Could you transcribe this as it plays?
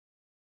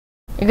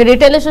ఇక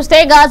డీటెయిల్ చూస్తే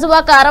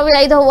గాజువాక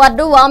 65వ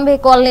వార్డు వాంబే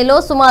కాలనీలో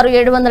సుమారు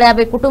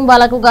 750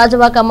 కుటుంబాలకు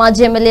గాజువాక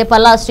మాజీ ఎమ్మెల్యే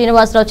పల్లా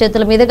శ్రీనివాసరావు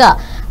చేతుల మీదుగా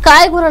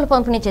కాయగూరలు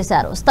పంపిణీ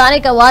చేశారు.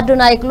 స్థానిక వార్డు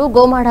నాయకులు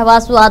గోమాడ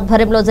వాసు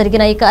ఆధ్వర్యంలో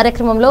జరిగిన ఈ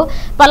కార్యక్రమంలో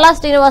పల్లా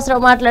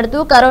శ్రీనివాసరావు మాట్లాడుతూ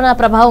కరోనా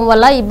ప్రభావం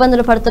వల్ల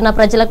ఇబ్బందులు పడుతున్న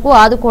ప్రజలకు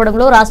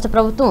ఆదుకోవడంలో రాష్ట్ర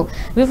ప్రభుత్వం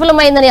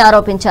విఫలమైందని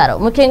ఆరోపించారు.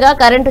 ముఖ్యంగా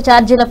కరెంటు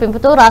ఛార్జీల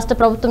పెంపుతో రాష్ట్ర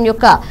ప్రభుత్వం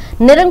యొక్క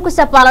నిరంకుశ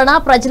పాలన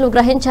ప్రజలు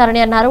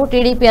గ్రహించారని అన్నారు.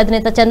 టీడీపీ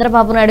అధినేత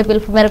చంద్రబాబు నాయుడు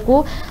పిలుపు మేరకు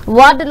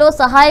వార్డులో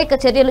సహాయక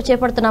చర్యలు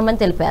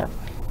చేపడుతున్నామని తెలిపారు.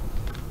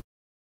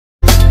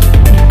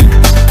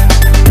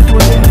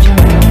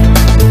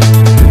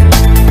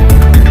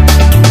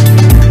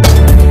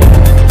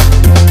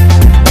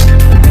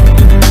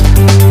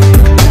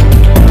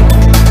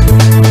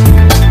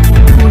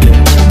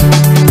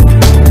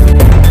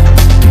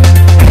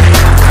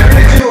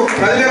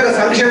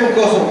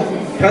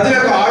 ప్రజల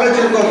యొక్క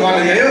ఆలోచన కోసం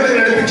వాళ్ళు ఏ విధంగా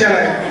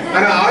నడిపించాలి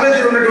అనే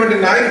ఆలోచన ఉన్నటువంటి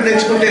నాయకుడు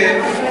నేర్చుకుంటే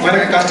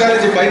మనకి కష్టాల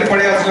నుంచి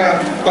బయటపడేయాల్సిన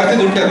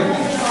పరిస్థితి ఉంటుంది.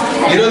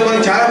 ఈరోజు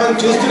మనం చాలా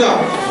మంది చూస్తున్నాం.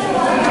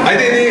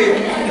 అయితే ఇది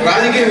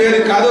రాజకీయ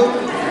వేదిక కాదు,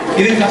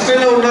 ఇది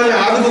కష్టంలో ఉండాలని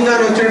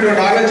ఆదుకుందాని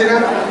వచ్చినటువంటి ఆలోచన.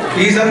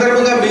 ఈ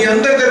సందర్భంగా మీ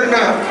అందరి తరఫున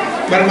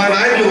మరి మా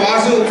నాయకులు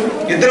వాసు,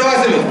 ఇద్దరు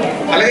వాసులు,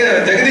 అలాగే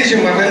జగదీష్,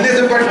 మన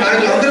తెలుగుదేశం పార్టీ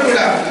నాయకులు అందరూ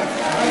కూడా,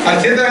 ఆ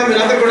సీతారాం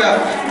వీళ్ళందరూ కూడా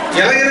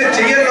ఎలాగైనా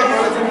చెయ్యాలన్న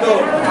ఆలోచనతో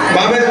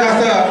మా మీద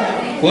కాస్త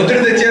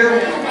ఒత్తిడి తెచ్చారు.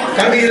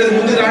 కానీ ఈరోజు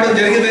ముందుకు రావడం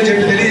జరిగిందని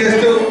చెప్పి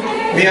తెలియజేస్తూ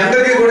మీ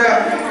అందరికీ కూడా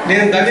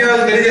నేను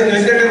ధన్యవాదాలు తెలియజేస్తున్నాను.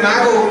 ఎందుకంటే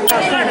నాకు